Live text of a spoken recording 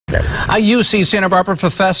A UC Santa Barbara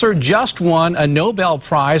professor just won a Nobel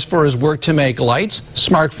Prize for his work to make lights,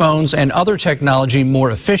 smartphones, and other technology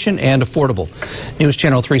more efficient and affordable. News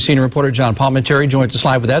Channel 3 senior reporter John Palminteri joins us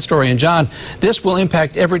live with that story. And John, this will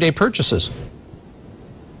impact everyday purchases.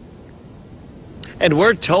 And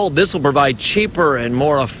we're told this will provide cheaper and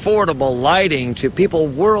more affordable lighting to people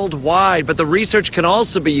worldwide. But the research can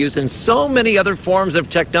also be used in so many other forms of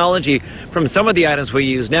technology, from some of the items we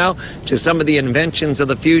use now to some of the inventions of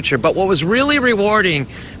the future. But what was really rewarding,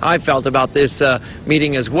 I felt, about this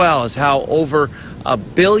meeting as well, is how over 1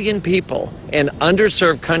 billion people in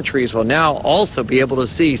underserved countries will now also be able to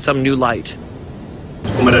see some new light.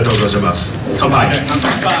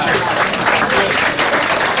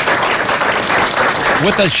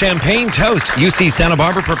 With a champagne toast, UC Santa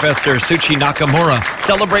Barbara professor SHUJI Nakamura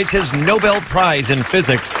celebrates his Nobel Prize in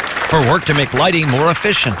Physics for work to make lighting more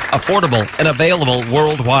efficient, affordable, and available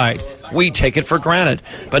worldwide. We take it for granted,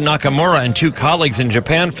 but Nakamura and 2 colleagues in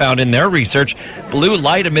Japan found in their research blue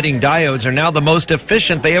light-emitting diodes are now the most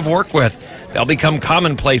efficient they have worked with. They'll become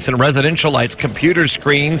commonplace in residential lights, computer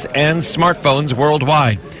screens, and smartphones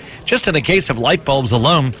worldwide. Just in the case of light bulbs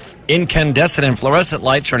alone, incandescent and fluorescent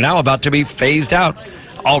lights are now about to be phased out.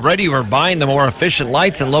 Already we're buying the more efficient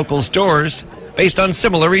lights in local stores based on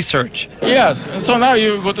similar research. Yes, so now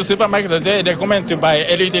you go to supermarket, they recommend to buy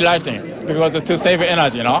LED lighting because to save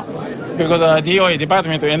energy, you know. Because DOE,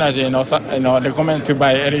 Department of Energy, recommend to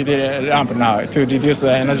buy LED lamp now to reduce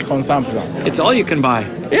the energy consumption. It's all you can buy.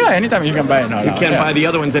 Yeah, anytime you can buy it now. You can't buy the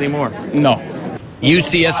other ones anymore. No.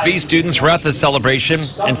 UCSB students were at the celebration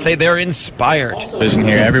and say they're inspired. Vision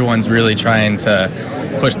here, everyone's really trying to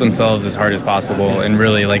push themselves as hard as possible and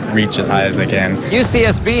really reach as high as they can.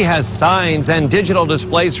 UCSB has signs and digital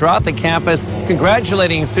displays throughout the campus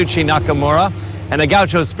congratulating SHUJI Nakamura. And the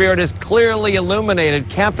Gaucho spirit is clearly illuminated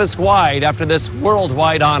campus-wide after this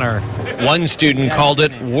worldwide honor. One student called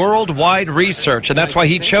it worldwide research, and that's why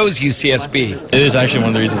he chose UCSB. It is actually one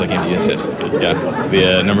of the reasons I came to UCSB. Yeah,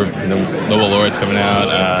 the number of Nobel laureates coming out.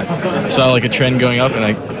 I saw a trend going up, and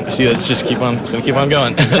I see that it's just going to keep on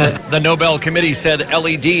going. The Nobel Committee said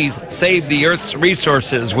LEDs save the Earth's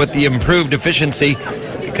resources with the improved efficiency.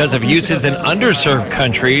 Because of uses in underserved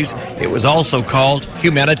countries, it was also called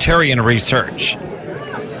humanitarian research.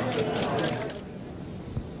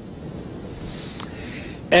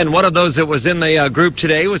 And one of those that was in the group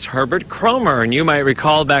today was Herbert Cromer. And you might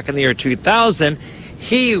recall back in the year 2000,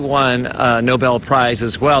 he won a Nobel Prize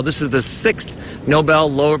as well. This is the 6th Nobel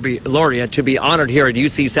laureate to be honored here at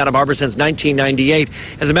UC Santa Barbara since 1998.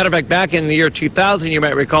 As a matter of fact, back in the year 2000, you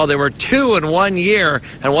might recall, there were 2 in 1 year.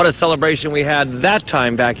 And what a celebration we had that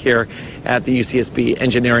time back here at the UCSB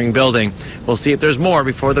Engineering Building. We'll see if there's more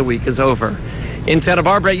before the week is over. In Santa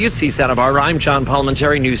Barbara, UC Santa Barbara, I'm John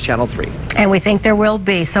Palminteri, News Channel 3. And we think there will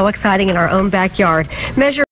be. So exciting in our own backyard.